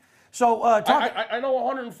fact. So I know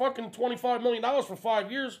 $125 million for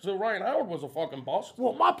 5 years to Ryan Howard was a fucking bust.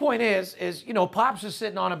 Well, my point is Pops is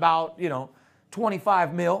sitting on about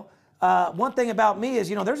 25 mil. One thing about me is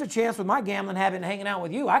there's a chance with my gambling habit and hanging out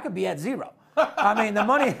with you, I could be at zero. I mean, the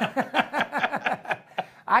money.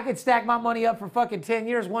 I could stack my money up for fucking 10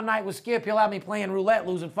 years. One night with Skip, he'll have me playing roulette,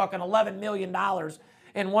 losing fucking $11 million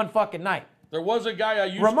in one fucking night. There was a guy I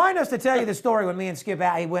used Remind us to tell you the story when me and Skip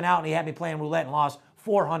he went out and he had me playing roulette and lost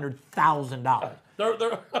 $400,000. We're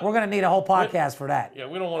going to need a whole podcast for that. Yeah,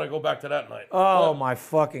 we don't want to go back to that night. Oh, my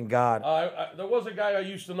fucking God. There was a guy I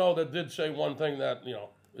used to know that did say one thing that,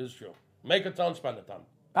 is true. Make a ton, spend a ton.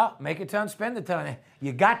 Oh, make a ton, spend a ton.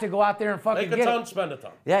 You got to go out there and fucking Make a get ton, it. spend a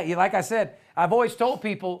ton. Yeah, like I said, I've always told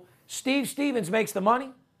people, Steve Stevens makes the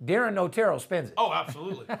money, Darren Otero spends it. Oh,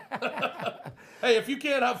 absolutely. Hey, if you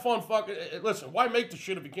can't have fun fucking... Listen, why make the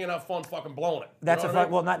shit if you can't have fun fucking blowing it? That's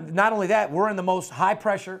well, not only that, we're in the most high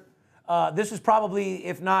pressure. This is probably,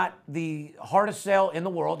 if not the hardest sell in the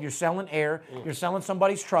world. You're selling air, you're selling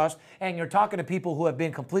somebody's trust, and you're talking to people who have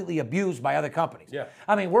been completely abused by other companies. Yeah.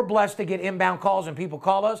 I mean, we're blessed to get inbound calls and people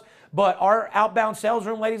call us, but our outbound sales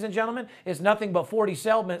room, ladies and gentlemen, is nothing but 40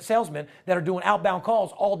 salesmen that are doing outbound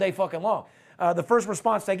calls all day fucking long. the first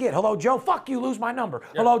response they get, hello, Joe, fuck you, lose my number.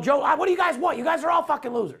 Yeah. Hello, Joe, what do you guys want? You guys are all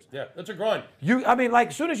fucking losers. Yeah, that's a grind. I mean, like,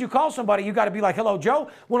 as soon as you call somebody, you got to be like, hello, Joe,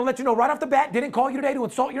 want to let you know right off the bat, didn't call you today to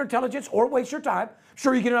insult your intelligence or waste your time.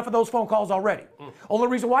 Sure, you get enough of those phone calls already. Only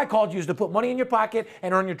reason why I called you is to put money in your pocket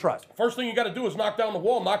and earn your trust. First thing you got to do is knock down the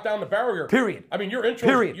wall, knock down the barrier. Period. I mean, your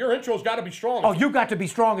intro's got to be strong. Oh, you got to be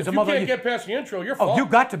strong as a mother. You can't get past the intro, you're fucked. Oh, you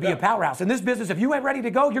got to be a powerhouse. In this business, if you ain't ready to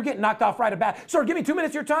go, you're getting knocked off right about. Sir, give me 2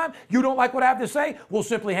 minutes of your time. You don't like what I have to say? We'll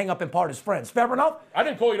simply hang up and part as friends. Fair enough? I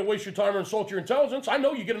didn't call you to waste your time or insult your intelligence. I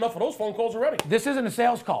know you get enough of those phone calls already. This isn't a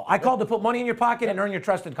sales call. I called to put money in your pocket and earn your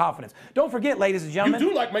trust and confidence. Don't forget, ladies and gentlemen. You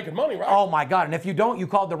do like making money, right? Oh, my God. And if you don't, you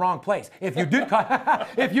called the wrong place. If you do,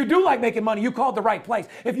 if you do like making money, you called the right place.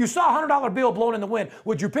 If you saw a $100 bill blown in the wind,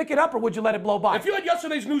 would you pick it up or would you let it blow by? If you had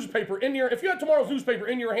yesterday's newspaper if you had tomorrow's newspaper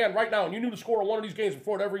in your hand right now and you knew the score of one of these games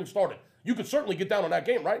before it ever even started, you could certainly get down on that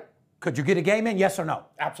game, right? Could you get a game in? Yes or no?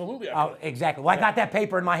 Absolutely. Exactly. Well, I got that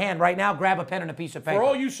paper in my hand right now. Grab a pen and a piece of paper. For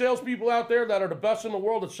all you salespeople out there that are the best in the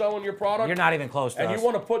world at selling your product, you're not even close to us. And you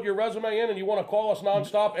want to put your resume in and you want to call us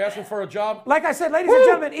nonstop asking for a job. Like I said, ladies and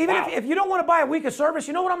gentlemen, even if you don't want to buy a week of service,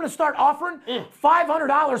 you know what I'm going to start offering?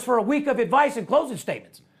 $500 for a week of advice and closing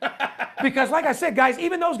statements. Because like I said, guys,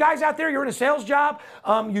 even those guys out there, you're in a sales job,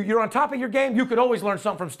 you're on top of your game, you could always learn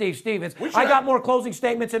something from Steve Stevens. I got more closing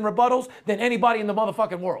statements and rebuttals than anybody in the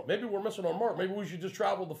motherfucking world. Maybe we're missing our mark. Maybe we should just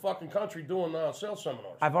travel the fucking country doing sales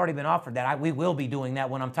seminars. I've already been offered that. We will be doing that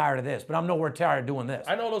when I'm tired of this, but I'm nowhere tired of doing this.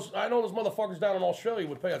 I know those motherfuckers down in Australia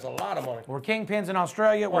would pay us a lot of money. We're kingpins in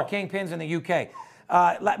Australia. We're kingpins in the UK.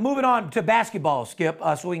 Moving on to basketball, Skip,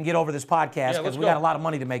 so we can get over this podcast because we got a lot of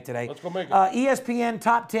money to make today. Let's go make it. ESPN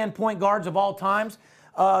top 10 point guards of all times.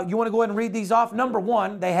 You want to go ahead and read these off? Number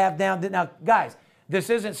one, they have down. Now, guys, this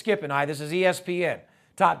isn't Skip and I. This is ESPN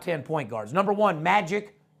top 10 point guards. Number one,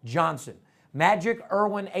 Magic Johnson. Magic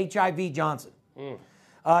Irwin HIV Johnson.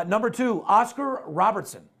 Number two, Oscar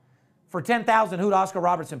Robertson. For $10,000, who'd Oscar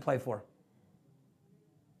Robertson play for?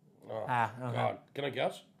 God. Can I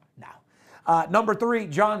guess? No. Number three,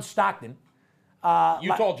 John Stockton.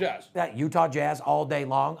 Utah Jazz. Utah Jazz all day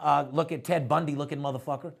long. Look at Ted Bundy looking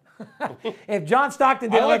motherfucker. If John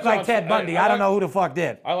Stockton didn't look like Ted Bundy, I don't know who the fuck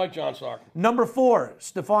did. I like John Stockton. Number four,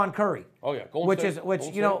 Stephon Curry. Oh yeah,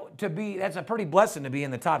 that's a pretty blessing to be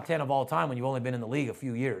in the top 10 of all time when you've only been in the league a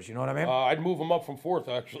few years. You know what I mean? I'd move him up from fourth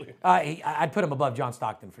actually. I'd put him above John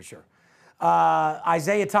Stockton for sure.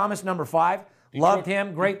 Isaiah Thomas, number five. Loved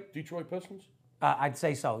him. Great. Detroit Pistons. I'd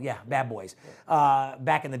say so, yeah, bad boys.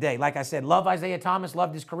 Back in the day. Like I said, love Isaiah Thomas,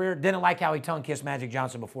 loved his career. Didn't like how he tongue-kissed Magic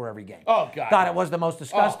Johnson before every game. Oh, God. Thought it was the most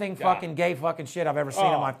disgusting fucking gay fucking shit I've ever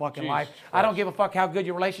seen in my fucking life. I don't give a fuck how good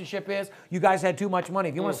your relationship is. You guys had too much money.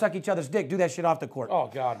 If you want to suck each other's dick, do that shit off the court. Oh,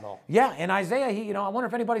 God, no. Yeah, and Isaiah, I wonder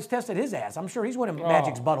if anybody's tested his ass. I'm sure he's went in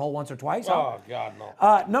Magic's butthole once or twice. Oh, God,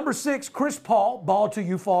 no. Number six, Chris Paul. Ball to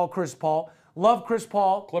you fall, Chris Paul. Love Chris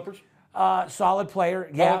Paul. Clippers? Solid player,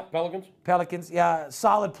 yeah. Pelicans, yeah.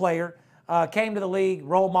 Solid player. Came to the league,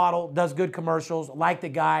 role model, does good commercials. Like the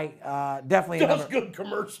guy, definitely. Good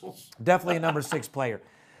commercials. Definitely a number six player.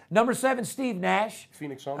 Number seven, Steve Nash.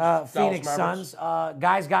 Phoenix Suns. Phoenix Suns.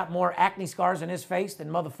 Guy's got more acne scars in his face than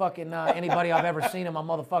motherfucking anybody I've ever seen in my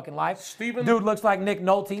motherfucking life. Dude looks like Nick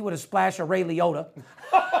Nolte with a splash of Ray Liotta.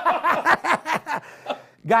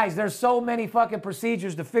 Guys, there's so many fucking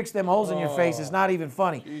procedures to fix them holes in your face. It's not even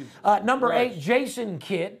funny. Number eight, Jason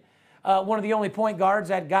Kidd. One of the only point guards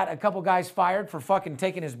that got a couple guys fired for fucking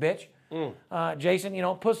taking his bitch.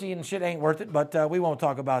 Jason, pussy and shit ain't worth it, but we won't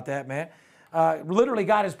talk about that, man. Literally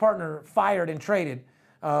got his partner fired and traded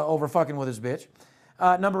over fucking with his bitch.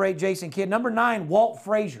 Number eight, Jason Kidd. Number nine, Walt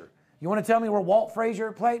Frazier. You want to tell me where Walt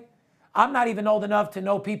Frazier played? I'm not even old enough to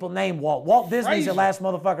know people named Walt. Walt Disney's the last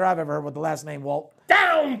motherfucker I've ever heard with the last name Walt.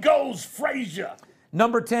 Down goes Frazier.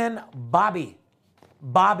 Number 10, Bobby.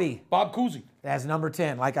 Bob Cousy. That's number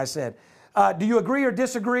 10, like I said. Do you agree or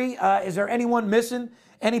disagree? Is there anyone missing?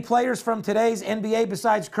 Any players from today's NBA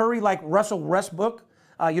besides Curry, like Russell Westbrook?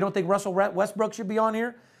 You don't think Russell Westbrook should be on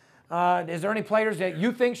here? Is there any players that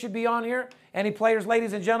you think should be on here? Any players,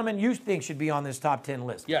 ladies and gentlemen, you think should be on this top 10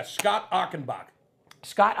 list? Yes, Scott Achenbach.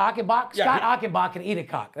 Scott Achenbach? Yeah, Scott Achenbach can eat a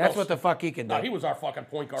cock. That's what the fuck he can do. No, he was our fucking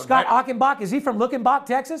point guard. Scott Achenbach, is he from Luckenbach,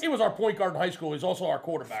 Texas? He was our point guard in high school. He's also our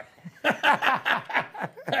quarterback.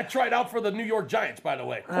 I tried out for the New York Giants, by the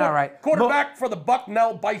way. All right. Quarterback for the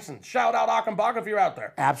Bucknell Bison. Shout out Achenbach if you're out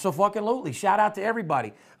there. Absolutely. Shout out to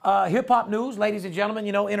everybody. Hip-hop news, ladies and gentlemen,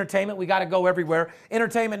 entertainment, we got to go everywhere.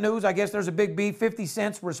 Entertainment news, I guess there's a big beef. 50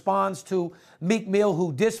 Cent responds to Meek Mill,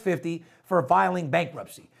 who dissed 50 for filing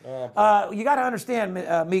bankruptcy. You got to understand,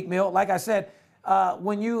 Meek Mill, like I said,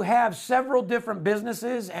 when you have several different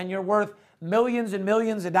businesses and you're worth millions and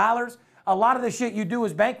millions of dollars, a lot of the shit you do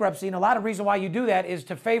is bankruptcy, and a lot of reason why you do that is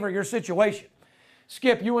to favor your situation.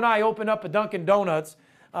 Skip, you and I opened up a Dunkin' Donuts.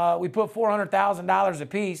 We put $400,000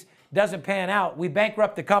 apiece. Doesn't pan out. We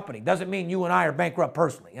bankrupt the company. Doesn't mean you and I are bankrupt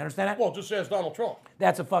personally. You understand that? Well, just ask Donald Trump.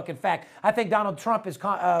 That's a fucking fact. I think Donald Trump is...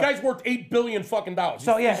 Guy's worth $8 billion fucking dollars.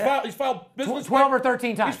 So, yeah. He's filed business... 12 or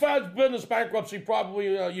 13 times. He's filed business bankruptcy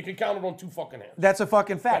probably, you can count it on two fucking hands. That's a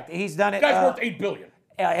fucking fact. Yeah. He's done it... Guy's worth $8 billion.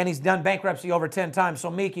 And he's done bankruptcy over 10 times. So,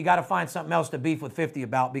 Meek, you got to find something else to beef with 50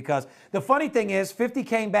 about, because the funny thing is 50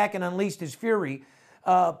 came back and unleashed his fury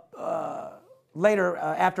later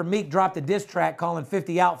after Meek dropped a diss track calling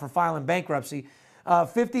 50 out for filing bankruptcy.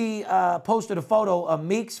 50 posted a photo of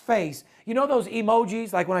Meek's face. You know those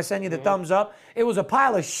emojis, like when I send you the thumbs up? It was a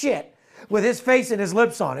pile of shit with his face and his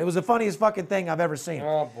lips on it. It was the funniest fucking thing I've ever seen.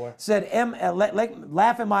 Oh, boy. Said,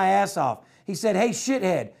 laughing my ass off. He said, hey,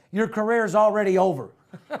 shithead, your career's already over.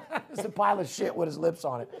 It's a pile of shit with his lips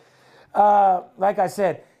on it. Like I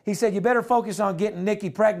said, he said, you better focus on getting Nikki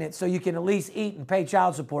pregnant so you can at least eat and pay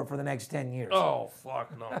child support for the next 10 years. Oh,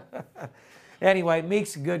 fuck no. Anyway,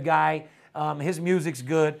 Meek's a good guy. His music's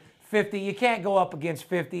good. 50, you can't go up against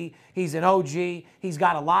 50. He's an OG. He's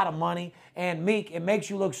got a lot of money. And Meek, it makes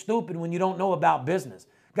you look stupid when you don't know about business.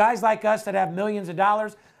 Guys like us that have millions of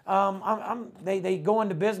dollars, they go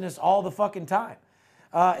into business all the fucking time.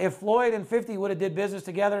 If Floyd and 50 would have did business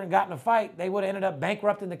together and got in a fight, they would have ended up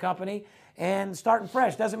bankrupting the company and starting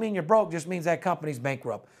fresh. Doesn't mean you're broke, just means that company's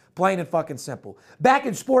bankrupt. Plain and fucking simple. Back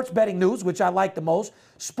in sports betting news, which I like the most,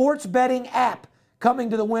 sports betting app coming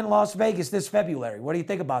to the Wynn Las Vegas this February. What do you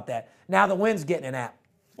think about that? Now the Wynn's getting an app.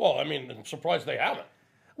 Well, I mean, I'm surprised they haven't.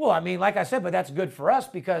 Well, I mean, like I said, but that's good for us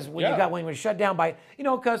because when we're shut down by,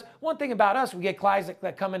 because one thing about us, we get clients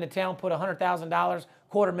that come into town, put $100,000,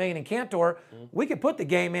 $250,000 in Cantor. We could put the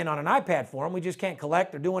game in on an iPad for them. We just can't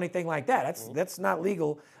collect or do anything like that. That's not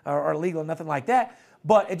legal or legal, nothing like that.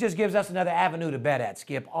 But it just gives us another avenue to bet at,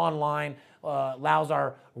 Skip, online. Allows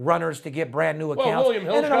our runners to get brand new accounts, William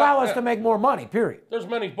Hill's and it allows us to make more money, period. There's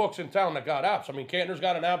many books in town that got apps. I mean, Cantor's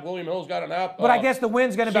got an app, William Hill's got an app. But I guess the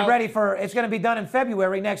Wynn's going to be ready for, it's going to be done in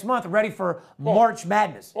February next month, ready for March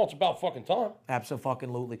Madness. Well, it's about fucking time.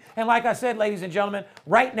 Absolutely. And like I said, ladies and gentlemen,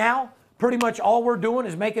 right now, pretty much all we're doing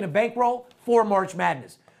is making a bankroll for March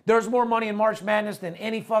Madness. There's more money in March Madness than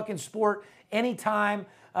any fucking sport, anytime.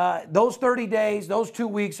 Those 30 days, those 2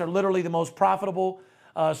 weeks are literally the most profitable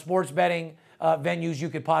sports betting venues you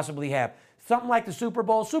could possibly have. Something like the Super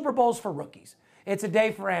Bowl. Super Bowl's for rookies. It's a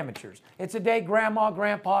day for amateurs. It's a day grandma,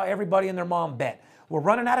 grandpa, everybody and their mom bet. We're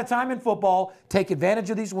running out of time in football. Take advantage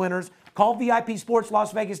of these winners. Call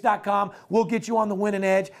VIPSportsLasVegas.com. We'll get you on the winning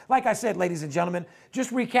edge. Like I said, ladies and gentlemen,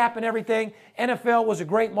 just recapping everything. NFL was a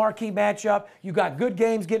great marquee matchup. You got good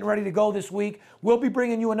games getting ready to go this week. We'll be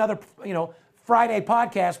bringing you another, Friday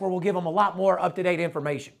podcast where we'll give them a lot more up-to-date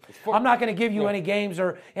information. I'm not going to give you any games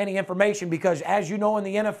or any information because, as you know, in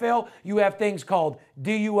the NFL, you have things called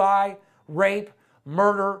DUI, rape,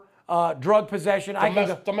 murder, drug possession,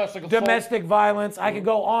 domestic violence. I could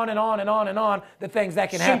go on and on and on and on, the things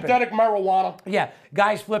that can happen. Synthetic marijuana. Yeah,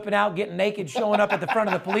 guys flipping out, getting naked, showing up at the front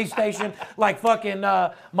of the police station like fucking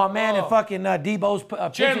my man in fucking Debo's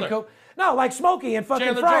pigeon coop. No, like Smokey in fucking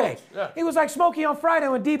Chandler Friday. Jones. Yeah. He was like Smokey on Friday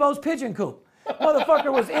in Debo's pigeon coop.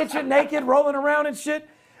 Motherfucker was itching, naked, rolling around and shit.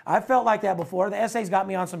 I felt like that before. The essays got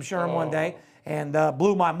me on some Sherm one day and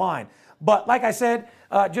blew my mind. But like I said,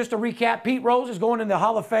 just to recap, Pete Rose is going in the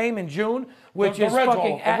Hall of Fame in June, which is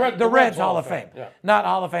fucking the Reds Hall of Fame. Yeah. Not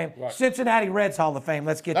Hall of Fame. Right. Cincinnati Reds Hall of Fame.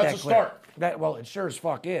 Let's get that clear. That's a start. Well, it sure as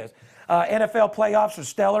fuck is. NFL playoffs are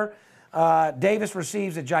stellar. Davis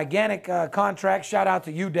receives a gigantic contract. Shout out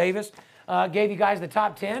to you, Davis. Gave you guys the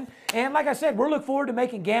top 10. And like I said, we're looking forward to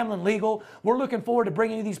making gambling legal. We're looking forward to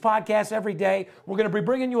bringing you these podcasts every day. We're going to be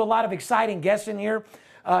bringing you a lot of exciting guests in here.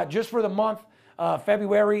 Just for the month,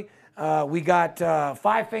 February, we got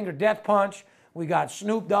Five Finger Death Punch. We got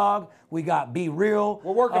Snoop Dogg. We got Be Real.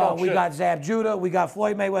 We're working on We shit. got Zab Judah. We got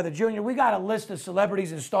Floyd Mayweather Jr. We got a list of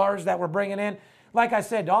celebrities and stars that we're bringing in. Like I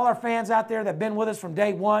said, to all our fans out there that have been with us from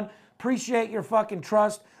day one, appreciate your fucking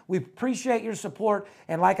trust. We appreciate your support,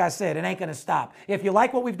 and like I said, it ain't going to stop. If you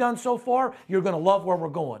like what we've done so far, you're going to love where we're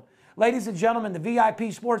going. Ladies and gentlemen, the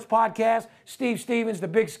VIP Sports Podcast, Steve Stevens, the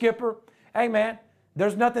Big Skipper. Hey, man,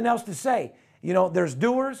 there's nothing else to say. There's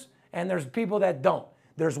doers and there's people that don't.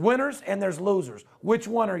 There's winners and there's losers. Which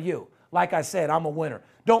one are you? Like I said, I'm a winner.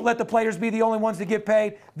 Don't let the players be the only ones to get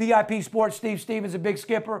paid. VIP Sports, Steve Stevens, the Big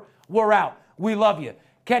Skipper. We're out. We love you.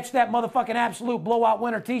 Catch that motherfucking absolute blowout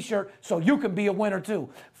winner t-shirt so you can be a winner too.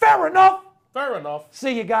 Fair enough? Fair enough.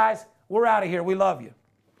 See you guys. We're out of here. We love you.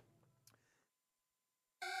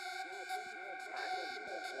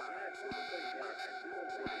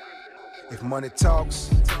 If money talks,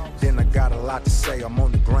 then I got a lot to say. I'm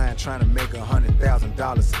on the grind trying to make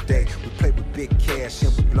 $100,000 a day. We play with big cash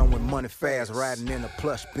and we blowing money fast. Riding in a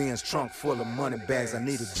plush Benz trunk full of money bags. I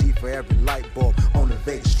need a G for every light bulb on the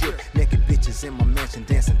Vegas Strip. Naked bitches in my mansion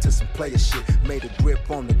dancing to some player shit. Made a grip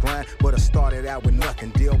on the grind, but I started out with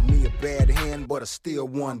nothing. Dealt me a bad hand, but I still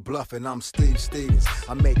won bluffing. I'm Steve Stevens.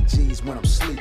 I make G's when I'm sleeping.